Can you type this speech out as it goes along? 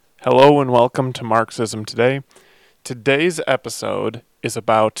Hello and welcome to Marxism Today. Today's episode is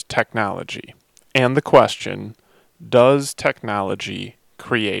about technology and the question, does technology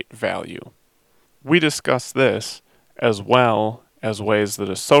create value? We discuss this as well as ways that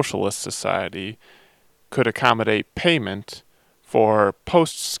a socialist society could accommodate payment for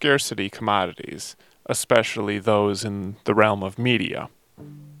post-scarcity commodities, especially those in the realm of media.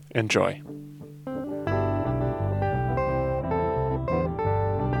 Enjoy.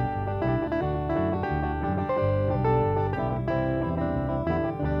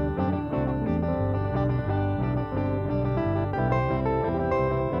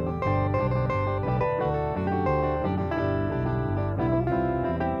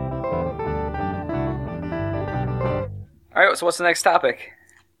 All right, so what's the next topic?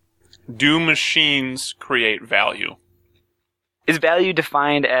 Do machines create value? Is value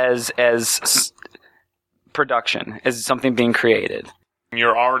defined as production, as something being created?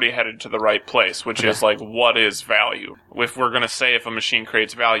 You're already headed to the right place, which is like, what is value? If we're going to say if a machine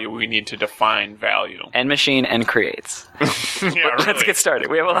creates value, we need to define value. And machine and creates. Yeah, really. Let's get started.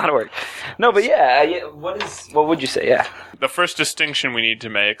 We have a lot of work. No, but what would you say? Yeah. The first distinction we need to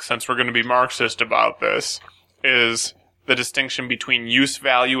make, since we're going to be Marxist about this, is the distinction between use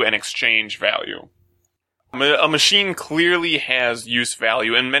value and exchange value. A machine clearly has use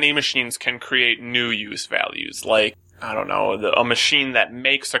value, and many machines can create new use values. Like, I don't know, a machine that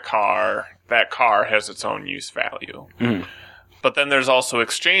makes a car, that car has its own use value. Mm. But then there's also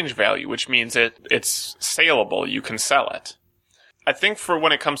exchange value, which means it's saleable, you can sell it. I think for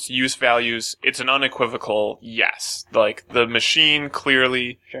when it comes to use values, it's an unequivocal yes. Like, the machine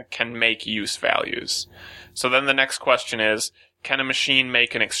clearly can make use values. So then the next question is, can a machine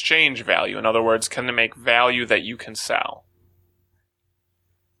make an exchange value? In other words, can it make value that you can sell?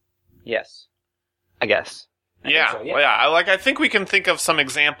 Yes. I guess. Yeah. I think we can think of some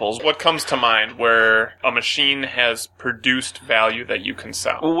examples. What comes to mind where a machine has produced value that you can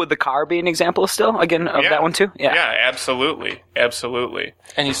sell? Well, would the car be an example still, again, of that one too? Yeah. Yeah, absolutely. Absolutely.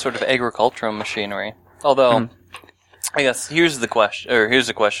 Any sort of agricultural machinery. Although, I guess here's the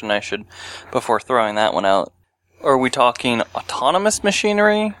question I should, before throwing that one out. Are we talking autonomous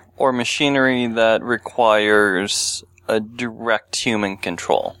machinery or machinery that requires a direct human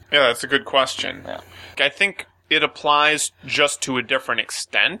control? Yeah, that's a good question. Yeah. I think it applies just to a different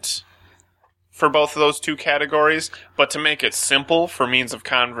extent for both of those two categories, but to make it simple for means of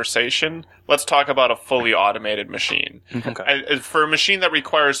conversation, let's talk about a fully automated machine. Okay. For a machine that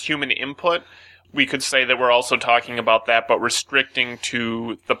requires human input, we could say that we're also talking about that, but restricting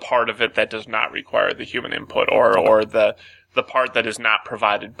to the part of it that does not require the human input, or the part that is not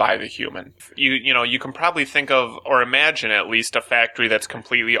provided by the human. You can probably think of, or imagine at least, a factory that's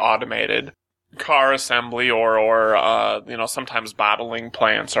completely automated. Car assembly or sometimes bottling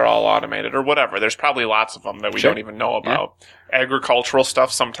plants are all automated or whatever. There's probably lots of them that we don't even know about. Yeah. Agricultural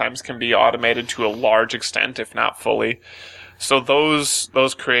stuff sometimes can be automated to a large extent, if not fully. So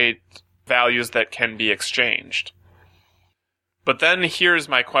those create values that can be exchanged. But then here's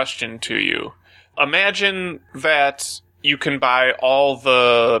my question to you. Imagine that you can buy all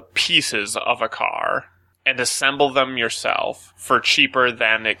the pieces of a car and assemble them yourself for cheaper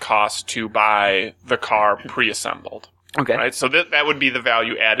than it costs to buy the car pre-assembled. Okay. Right? So that would be the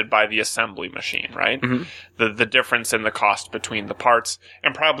value added by the assembly machine, right? Mm-hmm. The difference in the cost between the parts.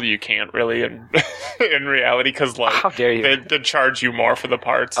 And probably you can't really in reality, because how dare you? they charge you more for the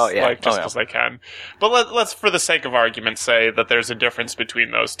parts, just because they can. But let's, for the sake of argument, say that there's a difference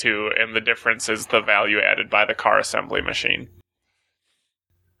between those two, and the difference is the value added by the car assembly machine.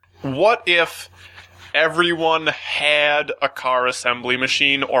 What if everyone had a car assembly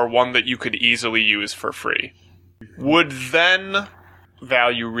machine, or one that you could easily use for free? Would then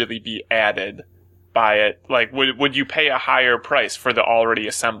value really be added by it? Like, would you pay a higher price for the already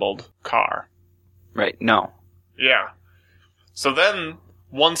assembled car? Right, no. Yeah. So then,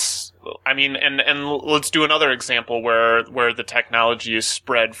 and let's do another example where the technology is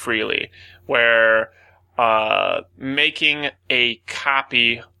spread freely, where making a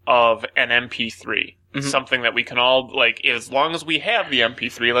copy of an MP3, something that we can all, like, as long as we have the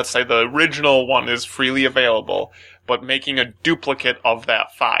MP3, let's say the original one is freely available, but making a duplicate of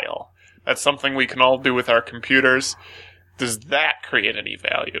that file, that's something we can all do with our computers. Does that create any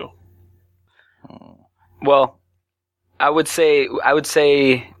value? Well, I would say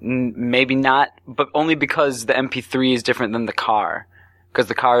maybe not, but only because the MP3 is different than the car. Because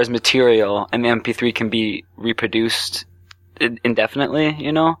the car is material, and the MP3 can be reproduced indefinitely,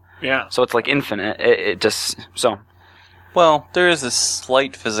 Yeah. So it's like infinite. Well, there is a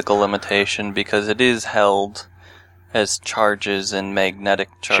slight physical limitation because it is held as charges and magnetic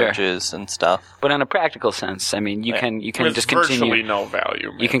charges and stuff. But in a practical sense, I mean, you can With just virtually continue. no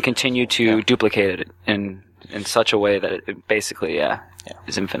value. You can continue to duplicate it in such a way that it basically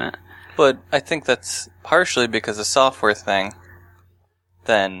is infinite. But I think that's partially because the software thing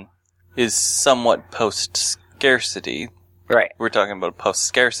then is somewhat post-scarcity. Right. We're talking about a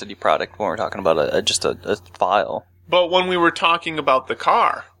post-scarcity product when we're talking about just a file. But when we were talking about the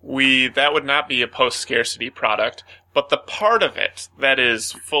car, that would not be a post-scarcity product, but the part of it that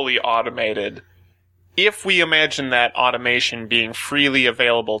is fully automated, if we imagine that automation being freely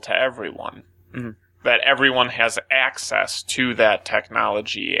available to everyone, that everyone has access to that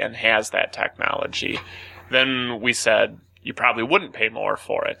technology and has that technology, then we said you probably wouldn't pay more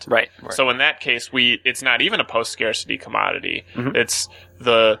for it. Right. So in that case, it's not even a post-scarcity commodity. It's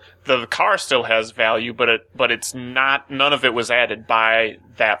the car still has value, but it's not. None of it was added by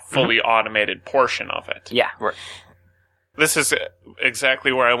that fully automated portion of it. Yeah. Right. This is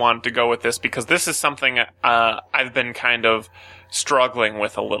exactly where I wanted to go with this, because this is something I've been kind of struggling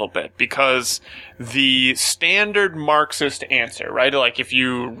with a little bit, because the standard Marxist answer, right? Like if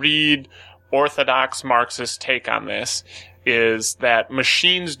you read orthodox Marxist take on this, is that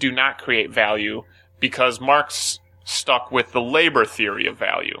machines do not create value because Marx stuck with the labor theory of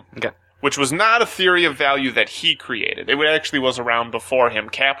value. Okay. Which was not a theory of value that he created. It actually was around before him.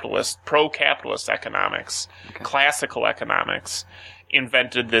 Pro-capitalist economics, classical economics,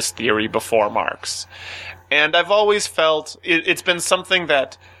 invented this theory before Marx. And I've always felt it's been something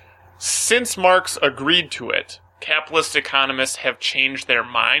that, since Marx agreed to it, capitalist economists have changed their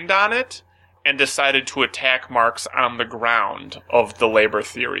mind on it and decided to attack Marx on the ground of the labor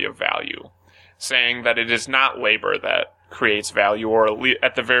theory of value, saying that it is not labor that creates value, or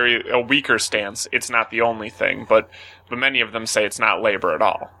at the a weaker stance, it's not the only thing, but many of them say it's not labor at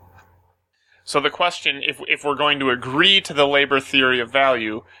all. So the question, if we're going to agree to the labor theory of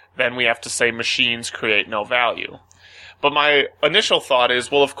value, then we have to say machines create no value. But my initial thought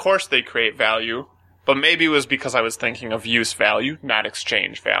is, well, of course they create value, but maybe it was because I was thinking of use value, not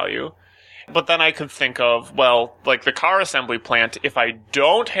exchange value. But then I could think of, well, like the car assembly plant, if I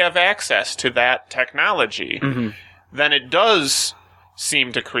don't have access to that technology, then it does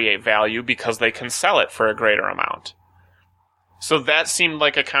seem to create value because they can sell it for a greater amount. So that seemed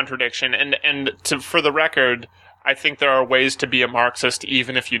like a contradiction. And for the record, I think there are ways to be a Marxist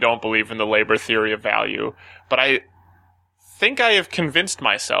even if you don't believe in the labor theory of value. But I think I have convinced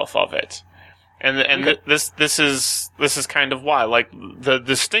myself of it. And this is kind of why. Like, the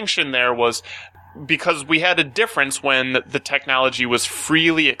distinction there was because we had a difference when the technology was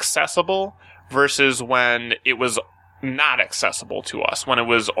freely accessible versus when it was not accessible to us, when it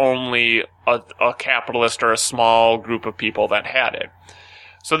was only a capitalist or a small group of people that had it.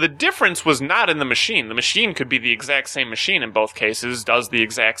 So the difference was not in the machine. The machine could be the exact same machine in both cases, does the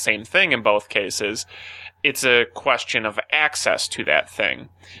exact same thing in both cases. It's a question of access to that thing,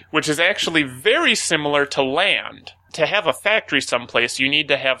 which is actually very similar to land. To have a factory someplace, you need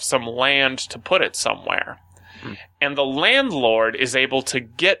to have some land to put it somewhere. And the landlord is able to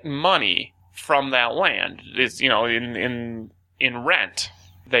get money from that land. It's, in rent,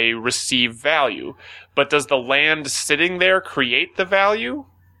 they receive value. But does the land sitting there create the value?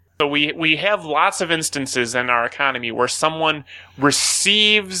 So we have lots of instances in our economy where someone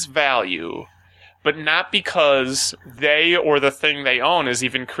receives value, but not because they or the thing they own has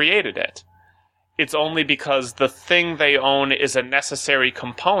even created it. It's only because the thing they own is a necessary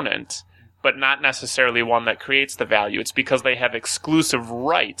component, but not necessarily one that creates the value. It's because they have exclusive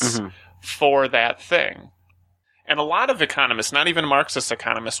rights for that thing. And a lot of economists, not even Marxist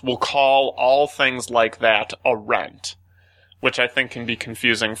economists, will call all things like that a rent, which I think can be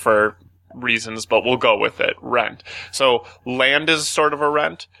confusing for reasons, but we'll go with it. Rent. So land is sort of a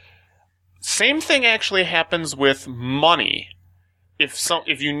rent. Same thing actually happens with money.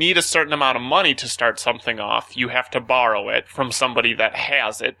 If you need a certain amount of money to start something off, you have to borrow it from somebody that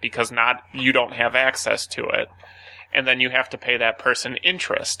has it because you don't have access to it. And then you have to pay that person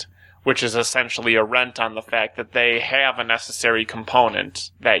interest, which is essentially a rent on the fact that they have a necessary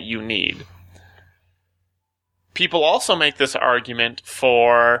component that you need. People also make this argument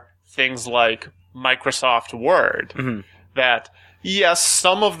for things like Microsoft Word, that yes,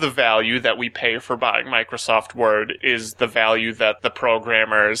 some of the value that we pay for buying Microsoft Word is the value that the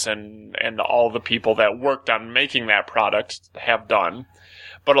programmers and all the people that worked on making that product have done.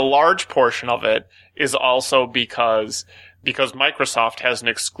 But a large portion of it is also because Microsoft has an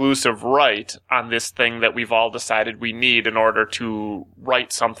exclusive right on this thing that we've all decided we need in order to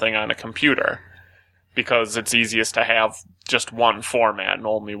write something on a computer. because it's easiest to have just one format and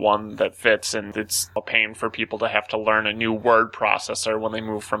only one that fits, and it's a pain for people to have to learn a new word processor when they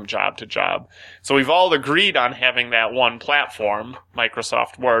move from job to job. So we've all agreed on having that one platform,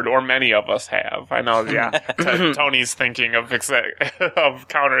 Microsoft Word, or many of us have. I know, yeah. Tony's thinking of of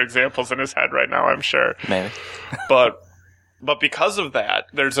counterexamples in his head right now, I'm sure. Maybe. But because of that,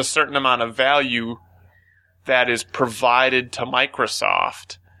 there's a certain amount of value that is provided to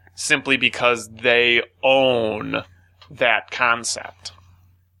Microsoft simply because they own that concept.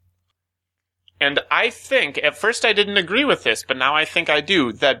 And I think, at first I didn't agree with this, but now I think I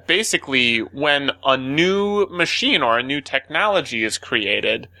do, that basically when a new machine or a new technology is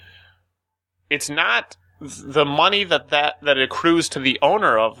created, it's not the money that accrues to the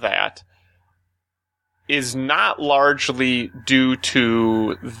owner of that is not largely due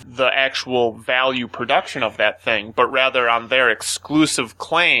to the actual value production of that thing, but rather on their exclusive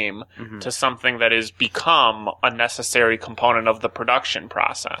claim to something that has become a necessary component of the production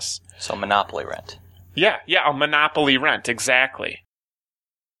process. So monopoly rent. Yeah, a monopoly rent, exactly.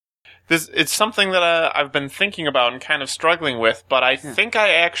 It's something that I've been thinking about and kind of struggling with, but I think I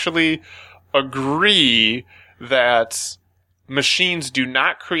actually agree that machines do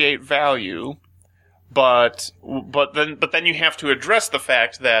not create value. But then you have to address the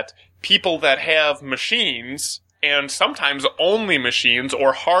fact that people that have machines, and sometimes only machines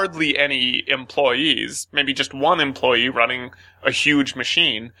or hardly any employees, maybe just one employee running a huge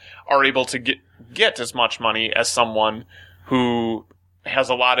machine, are able to get as much money as someone who has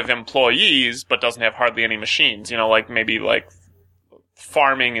a lot of employees but doesn't have hardly any machines. Like maybe like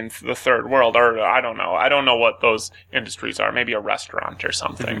farming in the third world, or I don't know. I don't know what those industries are. Maybe a restaurant or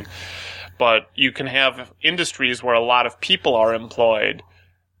something. But you can have industries where a lot of people are employed,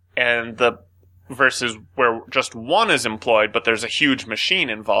 and versus where just one is employed, but there's a huge machine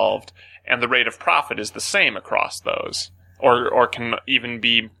involved, and the rate of profit is the same across those, or can even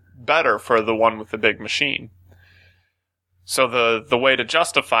be better for the one with the big machine. So the way to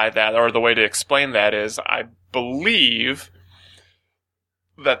justify that, or the way to explain that, is I believe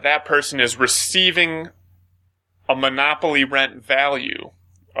that person is receiving a monopoly rent value,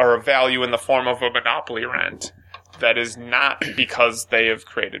 or a value in the form of a monopoly rent, that is not because they have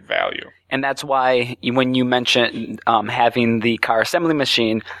created value. And that's why when you mention having the car assembly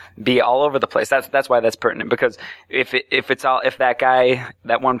machine be all over the place, that's why that's pertinent. Because if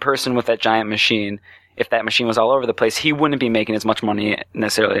that one person with that giant machine, if that machine was all over the place, he wouldn't be making as much money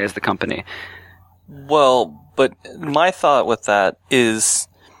necessarily as the company. Well, but my thought with that is,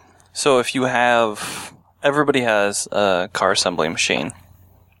 so if you have, everybody has a car assembly machine,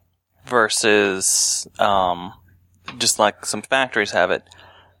 versus just like some factories have it,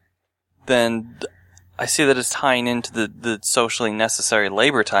 then I see that it's tying into the socially necessary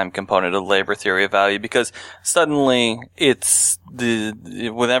labor time component of labor theory of value, because suddenly it's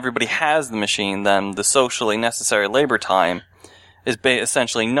when everybody has the machine, then the socially necessary labor time is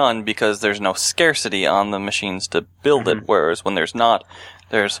essentially none, because there's no scarcity on the machines to build it, whereas when there's not,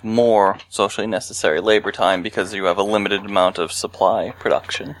 there's more socially necessary labor time because you have a limited amount of supply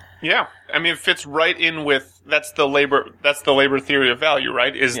production. Yeah, I mean, it fits right in with that's the labor theory of value,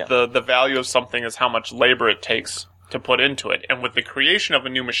 right? The value of something is how much labor it takes to put into it. And with the creation of a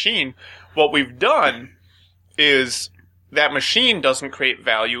new machine, what we've done is that machine doesn't create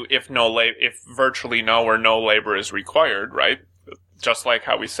value if virtually no or no labor is required, right? Just like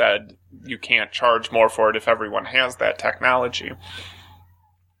how we said you can't charge more for it if everyone has that technology.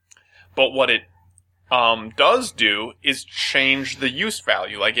 But what it does do is change the use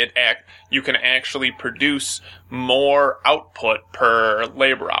value. Like you can actually produce more output per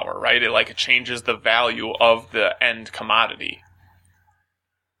labor hour, right? It changes the value of the end commodity.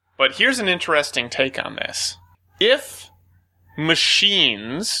 But here's an interesting take on this. If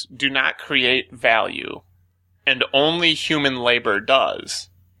machines do not create value and only human labor does,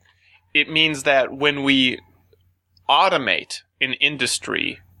 it means that when we automate an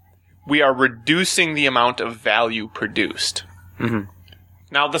industry, we are reducing the amount of value produced.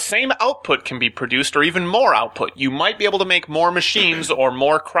 Now, the same output can be produced, or even more output. You might be able to make more machines, or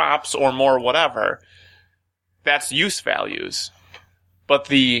more crops, or more whatever. That's use values. But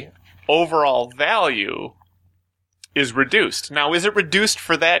the overall value is reduced. Now, is it reduced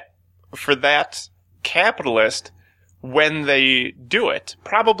for that capitalist when they do it?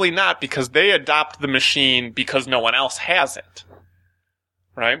 Probably not, because they adopt the machine because no one else has it.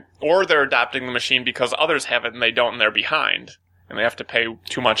 Right? Or they're adopting the machine because others have it and they don't, and they're behind, and they have to pay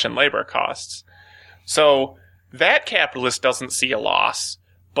too much in labor costs. So that capitalist doesn't see a loss,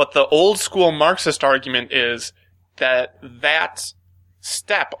 but the old school Marxist argument is that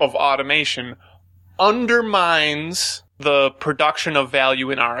step of automation undermines the production of value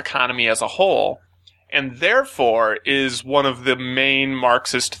in our economy as a whole, and therefore is one of the main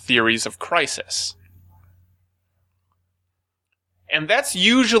Marxist theories of crisis. And that's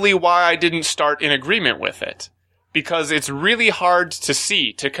usually why I didn't start in agreement with it. Because it's really hard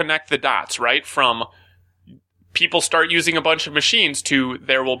to connect the dots, right? From people start using a bunch of machines to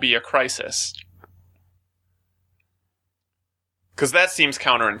there will be a crisis. Because that seems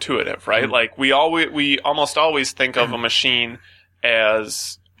counterintuitive, right? Mm-hmm. Like we almost always think of a machine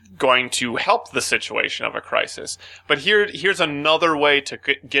as going to help the situation of a crisis. But here's another way to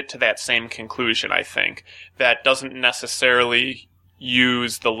get to that same conclusion, I think, that doesn't necessarily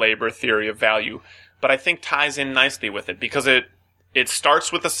use the labor theory of value, but I think ties in nicely with it, because it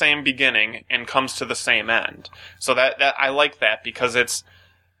starts with the same beginning and comes to the same end. So that I like that, because it's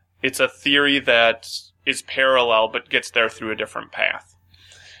a theory that is parallel but gets there through a different path.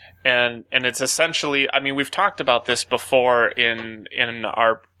 And it's essentially, I mean, we've talked about this before in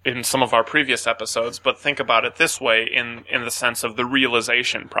some of our previous episodes, but think about it this way in the sense of the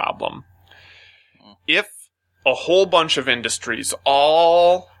realization problem. If a whole bunch of industries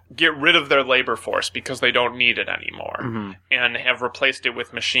all get rid of their labor force because they don't need it anymore, and have replaced it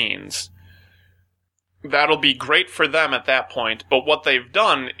with machines, that'll be great for them at that point. But what they've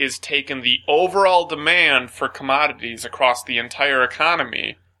done is taken the overall demand for commodities across the entire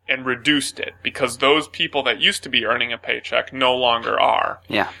economy and reduced it, because those people that used to be earning a paycheck no longer are.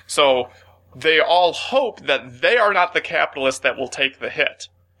 Yeah. So they all hope that they are not the capitalists that will take the hit.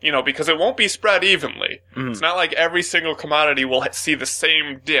 Because it won't be spread evenly. It's not like every single commodity will see the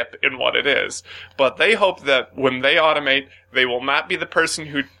same dip in what it is. But they hope that when they automate, they will not be the person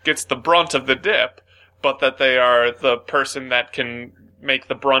who gets the brunt of the dip, but that they are the person that can make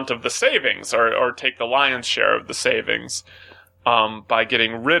the brunt of the savings, or take the lion's share of the savings, by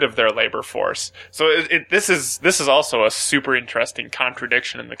getting rid of their labor force. So this is also a super interesting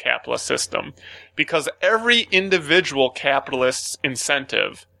contradiction in the capitalist system, because every individual capitalist's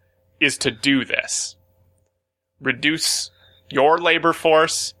incentive is to do this. Reduce your labor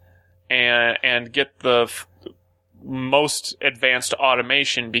force and get the most advanced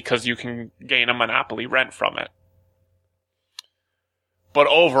automation, because you can gain a monopoly rent from it. But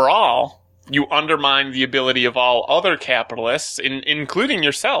overall, you undermine the ability of all other capitalists, including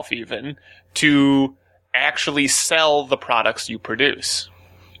yourself even, to actually sell the products you produce.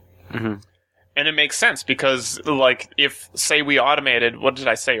 Mm-hmm. And it makes sense, because, like, if, say, we automated, what did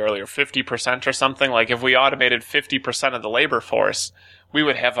I say earlier, 50% or something? Like, if we automated 50% of the labor force, we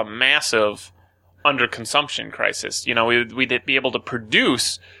would have a massive underconsumption crisis. We'd be able to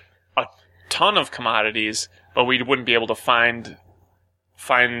produce a ton of commodities, but we wouldn't be able to find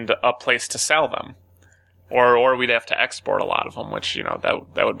a place to sell them. Or we'd have to export a lot of them, which,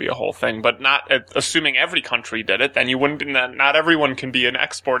 that would be a whole thing. But not assuming every country did it, then you wouldn't. Not everyone can be an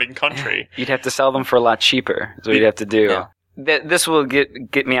exporting country. You'd have to sell them for a lot cheaper. Is what you'd have to do. Yeah. This will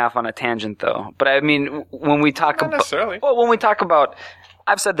get me off on a tangent, though. But I mean, when we talk Not necessarily. Well, when we talk about,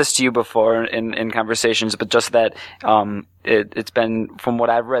 I've said this to you before in conversations, but just that it's been, from what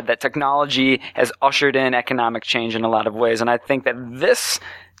I've read, that technology has ushered in economic change in a lot of ways, and I think that this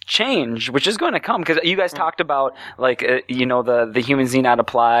change, which is going to come, because you guys talked about, like, the humans need not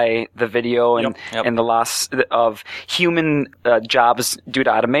apply, the video, and Yep. and the loss of human jobs due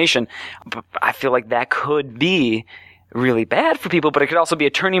to automation. But I feel like that could be really bad for people, but it could also be a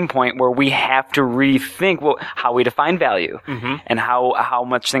turning point where we have to rethink how we define value, and how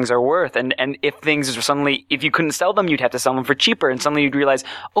much things are worth. And if things are suddenly, if you couldn't sell them, you'd have to sell them for cheaper, and suddenly you'd realize,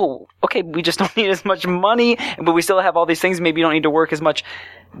 oh, okay, we just don't need as much money, but we still have all these things. Maybe you don't need to work as much.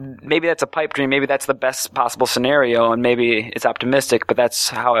 Maybe that's a pipe dream. Maybe that's the best possible scenario, and maybe it's optimistic, but that's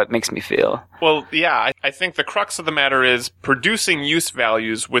how it makes me feel. Well, yeah, I think the crux of the matter is producing use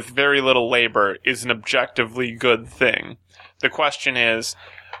values with very little labor is an objectively good thing. The question is,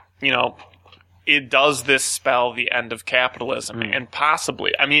 does this spell the end of capitalism? And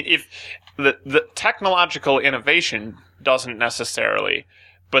possibly. I mean, if the technological innovation doesn't necessarily,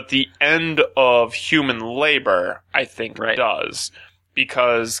 but the end of human labor, I think, does.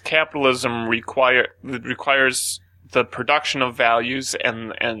 Because capitalism requires the production of values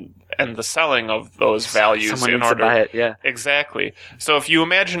and the selling of those values. Someone needs to buy it, yeah. Exactly. So if you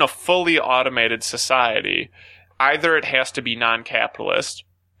imagine a fully automated society, either it has to be non-capitalist,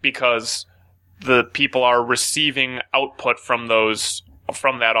 because the people are receiving output from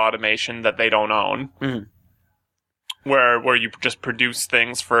that automation that they don't own, where you just produce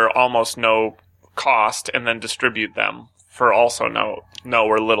things for almost no cost and then distribute them for also no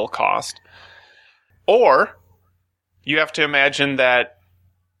or little cost. Or you have to imagine that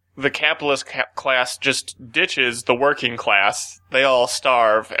the capitalist class just ditches the working class. They all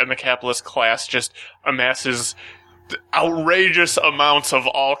starve, and the capitalist class just amasses outrageous amounts of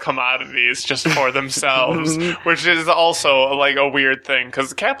all commodities just for themselves, which is also like a weird thing,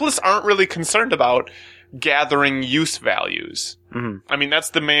 because capitalists aren't really concerned about gathering use values. I mean,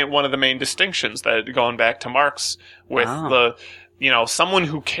 that's one of the main distinctions, that going back to Marx with someone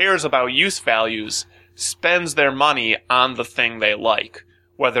who cares about use values spends their money on the thing they like,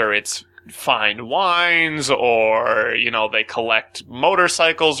 whether it's fine wines or, they collect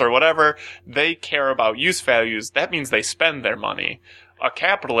motorcycles or whatever. They care about use values. That means they spend their money. A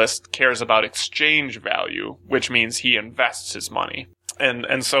capitalist cares about exchange value, which means he invests his money.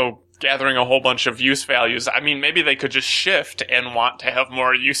 And so gathering a whole bunch of use values, I mean, maybe they could just shift and want to have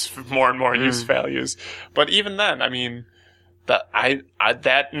more and more use values. But even then, I mean,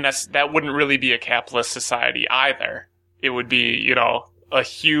 that wouldn't really be a capitalist society either. It would be, a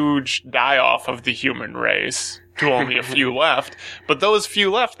huge die-off of the human race to only a few left. But those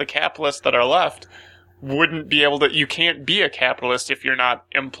few left, the capitalists that are left, wouldn't be able to... You can't be a capitalist if you're not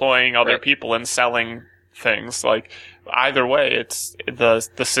employing other people and selling things. Like, either way, it's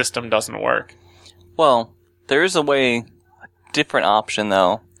the system doesn't work. Well, there is a different option,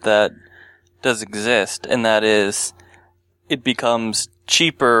 though, that does exist, and that is it becomes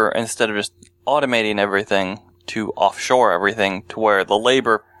cheaper, instead of just automating everything, to offshore everything, to where the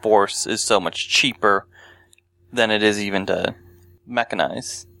labor force is so much cheaper than it is even to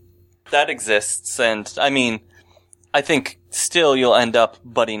mechanize. That exists, and I mean, I think still you'll end up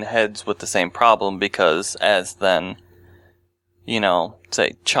butting heads with the same problem, because as then,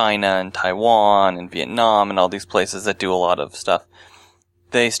 say China and Taiwan and Vietnam and all these places that do a lot of stuff,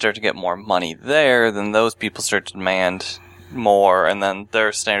 they start to get more money there, then those people start to demand more, and then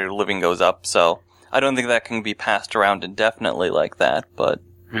their standard of living goes up. So I don't think that can be passed around indefinitely like that, but...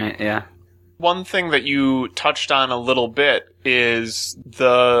 Right, yeah. One thing that you touched on a little bit is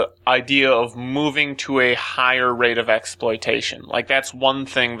the idea of moving to a higher rate of exploitation. Like, that's one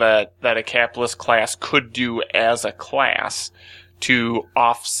thing that a capitalist class could do as a class to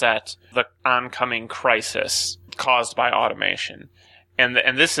offset the oncoming crisis caused by automation. And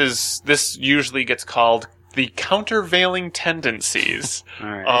this usually gets called the countervailing tendencies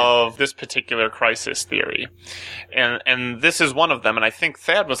of this particular crisis theory. And this is one of them, and I think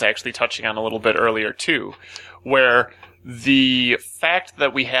Thad was actually touching on a little bit earlier too, where the fact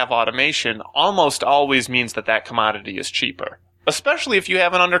that we have automation almost always means that commodity is cheaper. Especially if you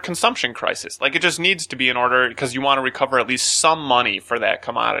have an underconsumption crisis. Like, it just needs to be in order, because you want to recover at least some money for that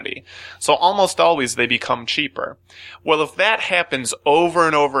commodity. So almost always they become cheaper. Well, if that happens over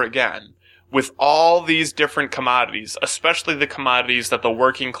and over again, with all these different commodities, especially the commodities that the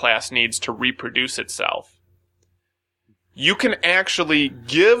working class needs to reproduce itself, you can actually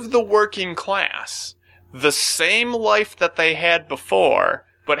give the working class the same life that they had before,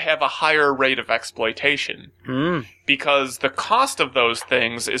 but have a higher rate of exploitation. Because the cost of those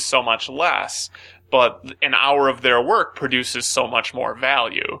things is so much less, but an hour of their work produces so much more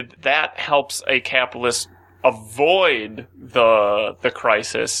value. That helps a capitalist avoid the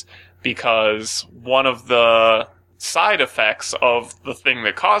crisis, because one of the side effects of the thing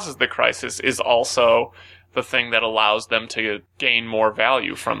that causes the crisis is also the thing that allows them to gain more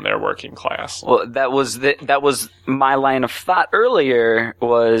value from their working class. Well, that was my line of thought earlier,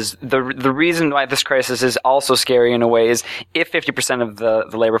 was the reason why this crisis is also scary in a way is if 50% of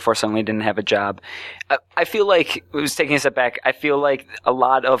the labor force suddenly didn't have a job. I feel like, I was taking a step back, I feel like a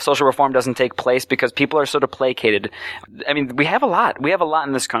lot of social reform doesn't take place because people are sort of placated. I mean, we have a lot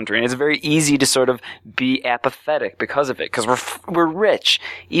in this country, and it's very easy to sort of be apathetic because of it, because we're rich.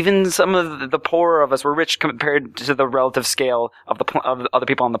 Even some of the poorer of us, we're rich compared to the relative scale of the other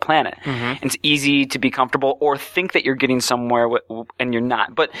people on the planet. And it's easy to be comfortable or think that you're getting somewhere and you're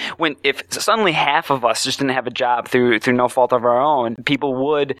not. But if suddenly half of us just didn't have a job through no fault of our own,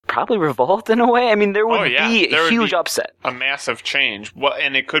 people would probably revolt in a way. I mean, there would be a huge upset, a massive change. Well,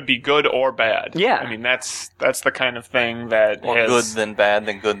 and it could be good or bad. Yeah, I mean that's the kind of thing that good then bad,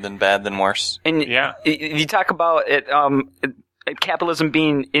 then good then bad, then worse. And you talk about it. Capitalism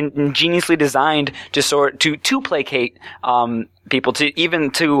being ingeniously designed to placate people,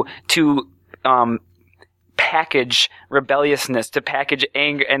 to package rebelliousness, to package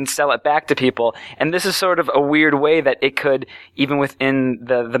anger and sell it back to people. And this is sort of a weird way that it could, even within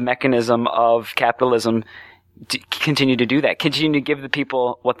the mechanism of capitalism, continue to do that. Continue to give the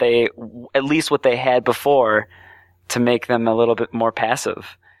people at least what they had before, to make them a little bit more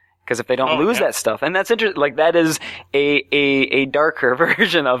passive. Because if they don't lose that stuff, and that's interesting, like that is a darker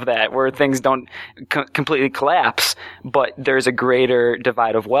version of that, where things don't completely collapse, but there's a greater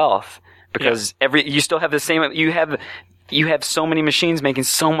divide of wealth because you still have the same. You have so many machines making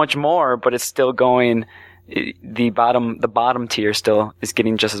so much more, but it's still going. The bottom tier still is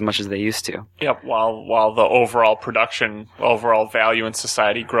getting just as much as they used to. Yep. While the overall value in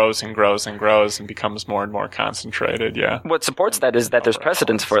society grows and grows and grows and becomes more and more concentrated. Yeah. What supports that is that there's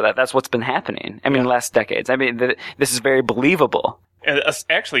precedence for that. That's what's been happening. I mean, last decades. I mean, this is very believable. It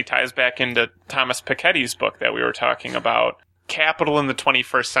actually ties back into Thomas Piketty's book that we were talking about, Capital in the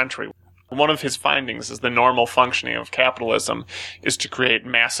 21st Century. One of his findings is the normal functioning of capitalism is to create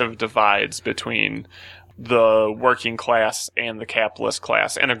massive divides between the working class and the capitalist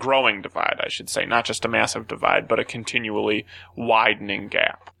class, and a growing divide, I should say, not just a massive divide, but a continually widening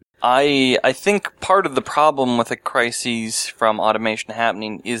gap. I think part of the problem with the crises from automation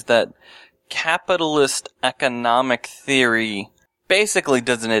happening is that capitalist economic theory basically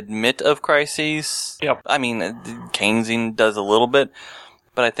doesn't admit of crises. Yep. I mean, Keynesian does a little bit,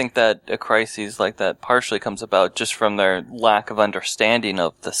 but I think that a crisis like that partially comes about just from their lack of understanding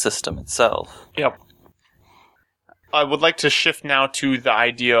of the system itself. Yep. I would like to shift now to the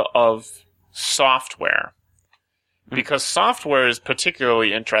idea of software, because software is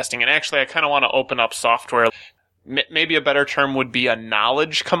particularly interesting, and actually I kind of want to open up software. Maybe a better term would be a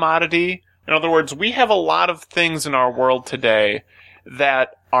knowledge commodity. In other words, we have a lot of things in our world today that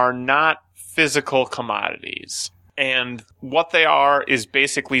are not physical commodities, and what they are is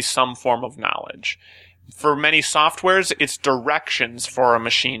basically some form of knowledge. For many softwares, it's directions for a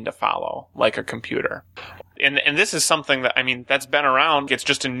machine to follow, like a computer. And this is something that, I mean, that's been around. It's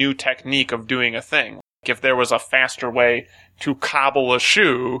just a new technique of doing a thing. If there was a faster way to cobble a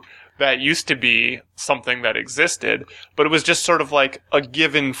shoe, that used to be something that existed, but it was just sort of like a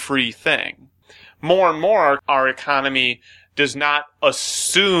given free thing. More and more, our economy does not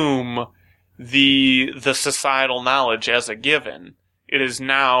assume the societal knowledge as a given. It is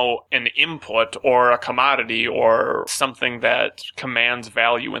now an input or a commodity or something that commands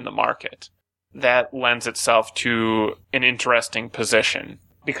value in the market. That lends itself to an interesting position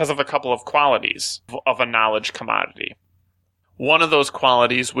because of a couple of qualities of a knowledge commodity. One of those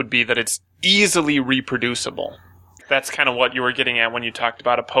qualities would be that it's easily reproducible. That's kind of what you were getting at when you talked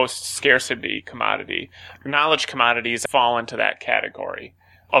about a post-scarcity commodity. Knowledge commodities fall into that category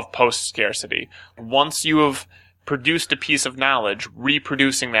of post-scarcity. Once you have produced a piece of knowledge,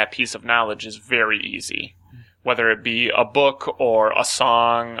 reproducing that piece of knowledge is very easy. Whether it be a book or a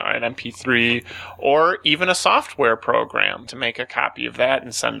song, an MP3, or even a software program, to make a copy of that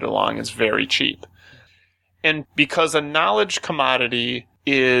and send it along is very cheap. And because a knowledge commodity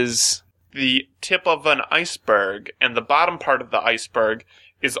is the tip of an iceberg, and the bottom part of the iceberg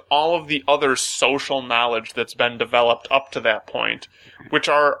is all of the other social knowledge that's been developed up to that point, which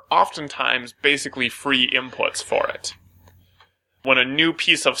are oftentimes basically free inputs for it. When a new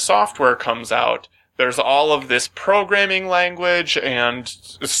piece of software comes out, there's all of this programming language and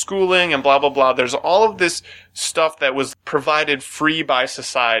schooling and blah, blah, blah. There's all of this stuff that was provided free by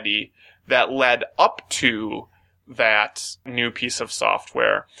society that led up to that new piece of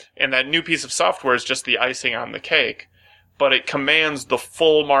software. And that new piece of software is just the icing on the cake, but it commands the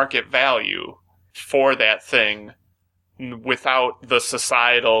full market value for that thing without the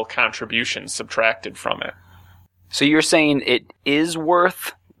societal contribution subtracted from it. So you're saying it is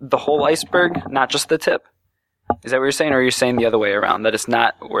worth the whole iceberg, not just the tip? Is that what you're saying, or are you saying the other way around, that it's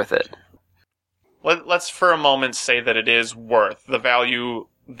not worth it? Let's for a moment say that it is worth. The value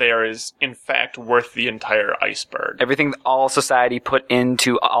there is, in fact, worth the entire iceberg. Everything all society put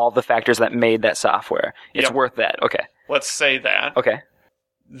into all the factors that made that software. It's worth that. Okay. Let's say that. Okay.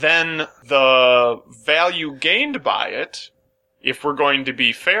 Then the value gained by it, if we're going to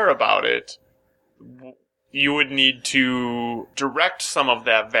be fair about it, you would need to direct some of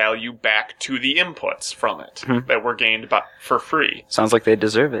that value back to the inputs from it that were gained for free. Sounds like they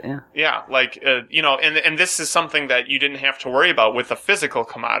deserve it, yeah. Yeah, like, and this is something that you didn't have to worry about with a physical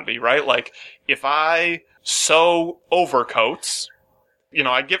commodity, right? Like, if I sew overcoats,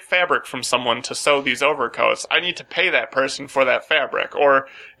 I get fabric from someone to sew these overcoats, I need to pay that person for that fabric. Or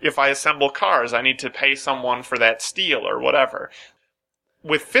if I assemble cars, I need to pay someone for that steel or whatever.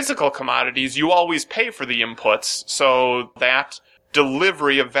 With physical commodities, you always pay for the inputs, so that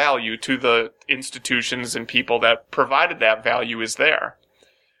delivery of value to the institutions and people that provided that value is there.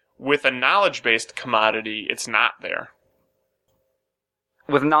 With a knowledge-based commodity, it's not there.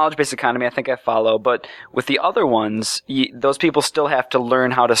 With a knowledge-based economy, I think I follow, but with the other ones, those people still have to learn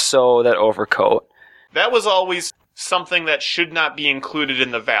how to sew that overcoat. That was always something that should not be included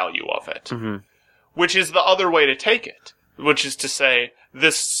in the value of it. Mm-hmm. Which is the other way to take it. Which is to say,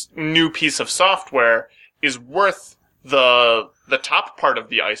 this new piece of software is worth the top part of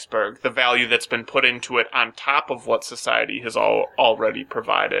the iceberg, the value that's been put into it on top of what society has already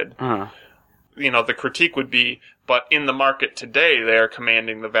provided. Uh-huh. The critique would be, but in the market today, they are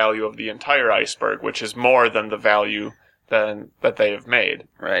commanding the value of the entire iceberg, which is more than the value that they have made.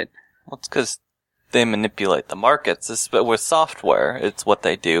 Right. Well, it's because they manipulate the markets. But with software, it's what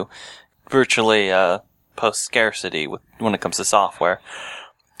they do. Virtually post scarcity when it comes to software.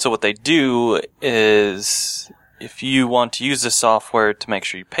 So what they do is, if you want to use the software to make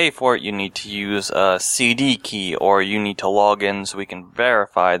sure you pay for it, you need to use a CD key, or you need to log in so we can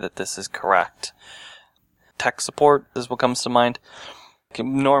verify that this is correct. Tech support is what comes to mind.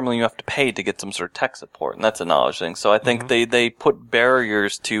 Normally you have to pay to get some sort of tech support, and that's a knowledge thing. So I think they put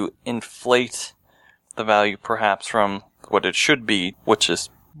barriers to inflate the value perhaps from what it should be, which is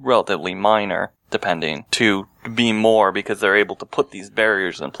relatively minor, depending, to be more because they're able to put these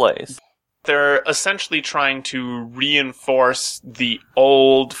barriers in place. They're essentially trying to reinforce the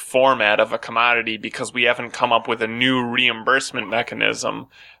old format of a commodity because we haven't come up with a new reimbursement mechanism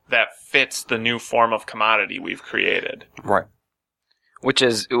that fits the new form of commodity we've created. Right. Which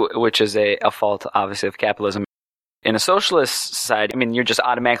is a fault, obviously, of capitalism. In a socialist society, you just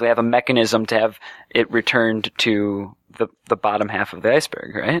automatically have a mechanism to have it returned to the bottom half of the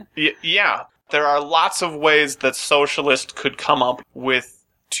iceberg, right? Yeah. There are lots of ways that socialists could come up with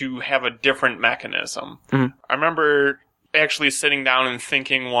to have a different mechanism. Mm-hmm. I remember actually sitting down and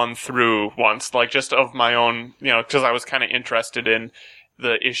thinking one through once, just of my own, because I was kind of interested in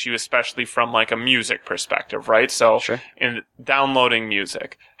the issue, especially from a music perspective, right? So Sure. In downloading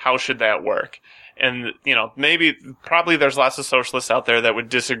music, how should that work? And, probably there's lots of socialists out there that would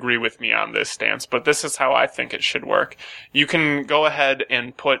disagree with me on this stance, but this is how I think it should work. You can go ahead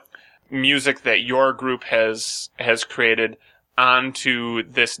and put music that your group has created onto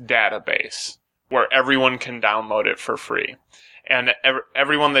this database where everyone can download it for free. And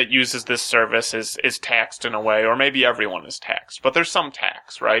everyone that uses this service is taxed in a way, or maybe everyone is taxed. But there's some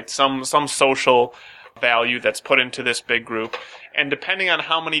tax, right? Some social value that's put into this big group. And depending on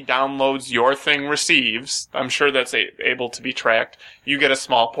how many downloads your thing receives, I'm sure that's able to be tracked, you get a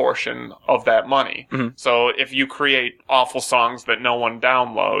small portion of that money. Mm-hmm. So if you create awful songs that no one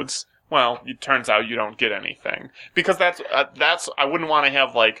downloads, well, it turns out you don't get anything. Because that's I wouldn't want to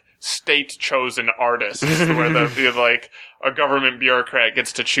have, state-chosen artists where a government bureaucrat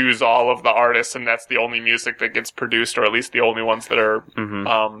gets to choose all of the artists and that's the only music that gets produced, or at least the only ones that are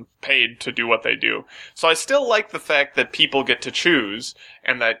paid to do what they do. So I still like the fact that people get to choose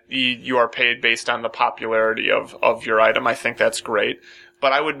and that you are paid based on the popularity of your item. I think that's great.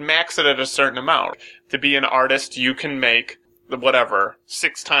 But I would max it at a certain amount. To be an artist, you can make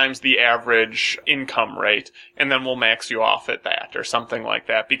 6 times the average income rate, and then we'll max you off at that, or something like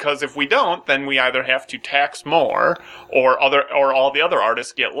that. Because if we don't, then we either have to tax more, or all the other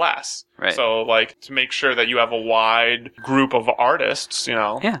artists get less. Right. So, to make sure that you have a wide group of artists,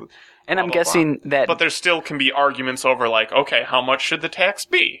 Yeah. And I'm blah, guessing that... But there still can be arguments over, okay, how much should the tax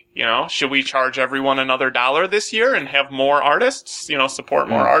be? Should we charge everyone another $1 this year and have more artists, support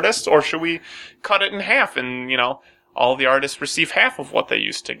more artists? Or should we cut it in half and, all the artists receive half of what they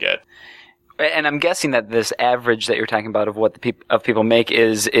used to get? And I'm guessing that this average that you're talking about of what people make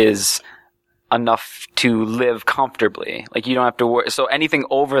is enough to live comfortably. You don't have to worry. So anything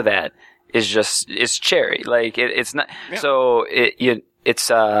over that is cherry. It's not. Yeah. So you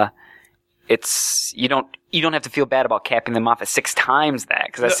don't have to feel bad about capping them off at 6 times that,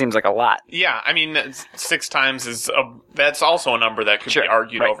 because that seems like a lot. Yeah, 6 times that's also a number that could Sure, be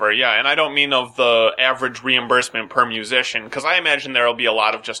argued right. over. Yeah, and I don't mean of the average reimbursement per musician, because I imagine there will be a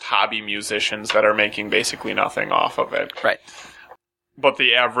lot of just hobby musicians that are making basically nothing off of it. Right. But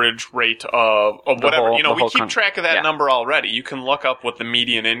the average rate of whatever, we keep track of that yeah. number already. You can look up what the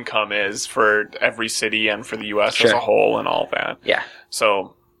median income is for every city and for the U.S. as Sure. a whole and all that. Yeah.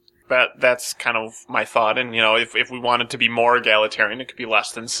 So that's kind of my thought. And, if we wanted to be more egalitarian, it could be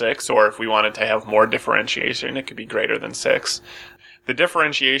less than 6. Or if we wanted to have more differentiation, it could be greater than 6. The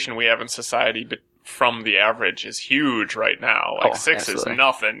differentiation we have in society from the average is huge right now. 6 absolutely. is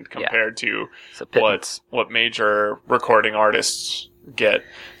nothing compared to It's a pittance. what major recording artists get.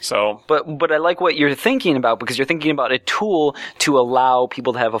 So, But I like what you're thinking about, because you're thinking about a tool to allow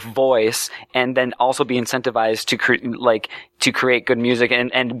people to have a voice and then also be incentivized to create good music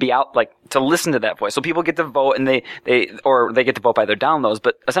and be out, to listen to that voice. So people get to vote, and they get to vote by their downloads,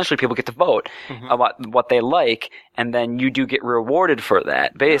 but essentially people get to vote about what they like, and then you do get rewarded for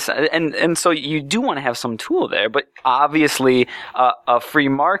that and so you do want to have some tool there, but obviously a free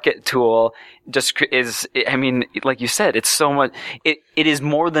market tool just is, I mean, like you said, it's so much, it is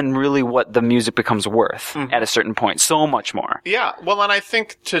more than really what the music becomes worth at a certain point, so much more. Yeah, well, and I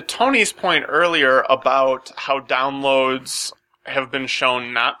think to Tony's point earlier about how downloads have been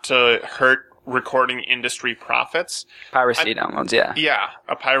shown not to hurt recording industry profits. Piracy downloads, yeah. Yeah,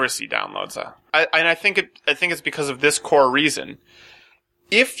 piracy downloads. I think it's because of this core reason.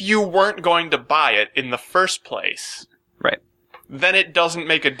 If you weren't going to buy it in the first place, right, then it doesn't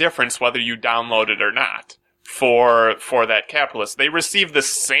make a difference whether you download it or not. For that capitalist, they receive the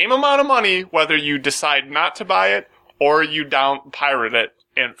same amount of money whether you decide not to buy it or you pirate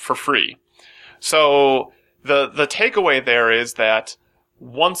it for free. So the takeaway there is that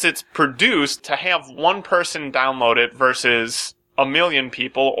once it's produced, to have one person download it versus a million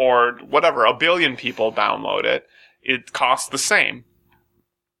people or whatever, a billion people download it, it costs the same.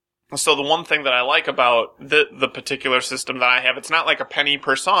 So the one thing that I like about the particular system that I have, it's not like a penny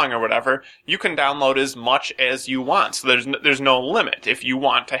per song or whatever. You can download as much as you want. So there's no limit. If you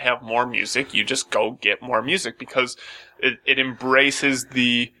want to have more music, you just go get more music because it embraces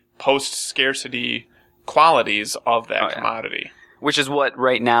the post-scarcity qualities of that commodity. Which is what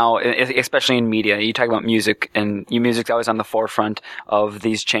right now, especially in media, you talk about music, and music's always on the forefront of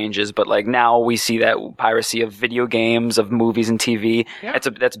these changes. But like now, we see that piracy of video games, of movies and TV. Yeah.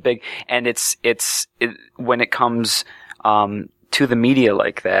 That's big, and it's when it comes to the media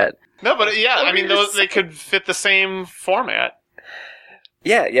like that. No, but yeah, I mean, they could fit the same format.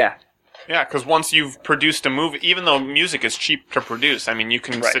 Yeah. Yeah, because once you've produced a movie, even though music is cheap to produce, I mean, you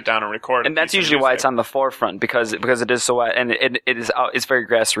can sit down and record. And that's usually why it's on the forefront, because it is so, and it's very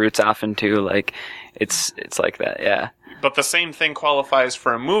grassroots often too. Like it's like that, yeah. But the same thing qualifies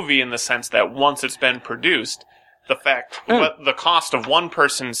for a movie in the sense that once it's been produced, the cost of one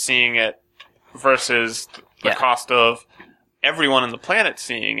person seeing it versus the cost of everyone on the planet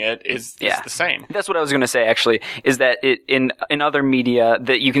seeing it is the same. That's what I was going to say, actually, is that in other media,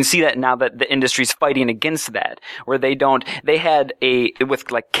 that you can see that now that the industry's fighting against that, where they had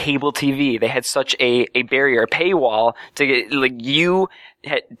with like cable TV, they had such a barrier, a paywall to get, like, you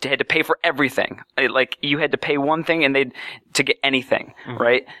had to pay for everything. Like, you had to pay one thing and to get anything,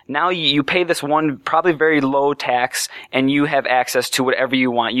 right? Now you pay this one probably very low tax and you have access to whatever you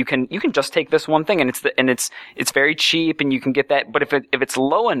want. You can just take this one thing and it's very cheap and you can get that. But if it's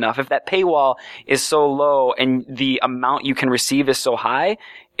low enough, if that paywall is so low and the amount you can receive is so high,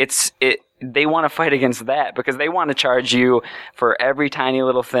 they want to fight against that because they want to charge you for every tiny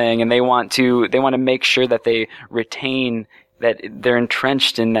little thing, and they want to make sure that they retain, that they're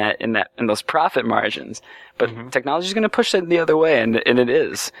entrenched in those profit margins. But technology is going to push it the other way, and it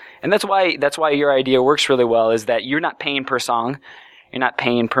is. And that's why your idea works really well, is that you're not paying per song. You're not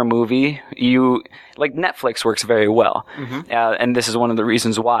paying per movie. Like Netflix works very well. And this is one of the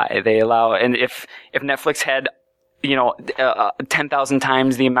reasons why they allow, and if Netflix had, 10,000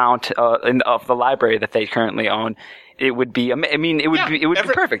 times the amount of the library that they currently own, it would be, it would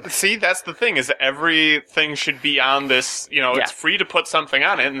be perfect. See, that's the thing, is that everything should be on this, it's free to put something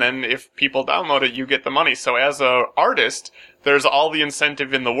on it, and then if people download it, you get the money. So as an artist, there's all the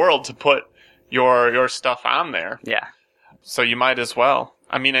incentive in the world to put your stuff on there. Yeah. So you might as well.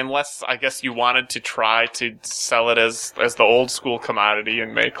 I mean, unless, I guess, you wanted to try to sell it as the old school commodity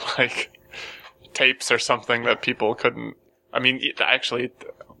and make, like, tapes or something that people couldn't. I mean, actually,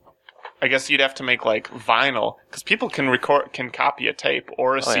 I guess you'd have to make like vinyl, because people can copy a tape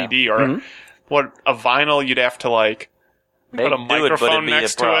or a CD or a vinyl. You'd have to like put a microphone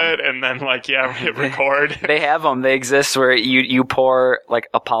next to it and then hit record. They have them. They exist where you pour like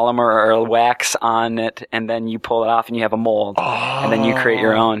a polymer or a wax on it, and then you pull it off and you have a mold, and then you create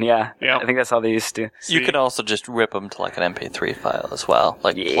your own. Yeah. I think that's how they used to. You could also just rip them to like an MP3 file as well,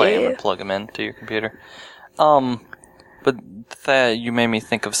 like play them and plug them into your computer. But that, you made me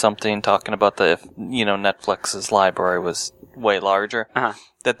think of something talking about Netflix's library was way larger.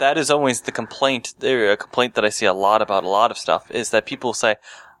 That is always the complaint. A complaint that I see a lot about a lot of stuff is that people say,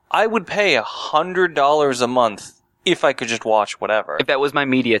 I would pay $100 a month if I could just watch whatever. If that was my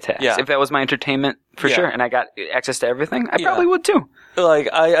media tax. If that was my entertainment, for sure, and I got access to everything, I probably would too. Like,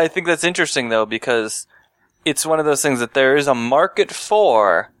 I think that's interesting though, because it's one of those things that there is a market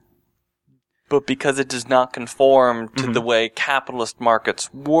for, but because it does not conform to the way capitalist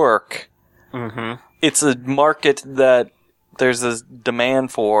markets work, it's a market that there's a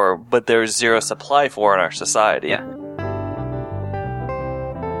demand for, but there's zero supply for in our society. Yeah.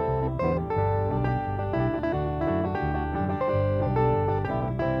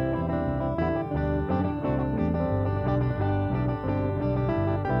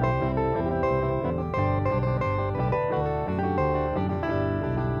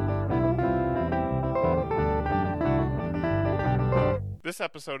 This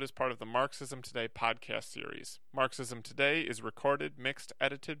episode is part of the Marxism Today podcast series. Marxism Today is recorded, mixed,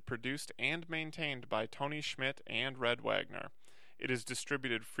 edited, produced, and maintained by Tony Schmidt and Red Wagner. It is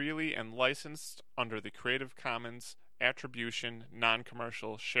distributed freely and licensed under the Creative Commons Attribution,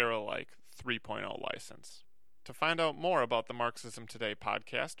 Non-Commercial, Share-alike 3.0 license. To find out more about the Marxism Today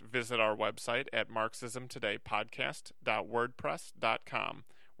podcast, visit our website at marxismtodaypodcast.wordpress.com,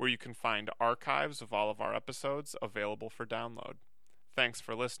 where you can find archives of all of our episodes available for download. Thanks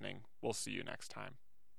for listening. We'll see you next time.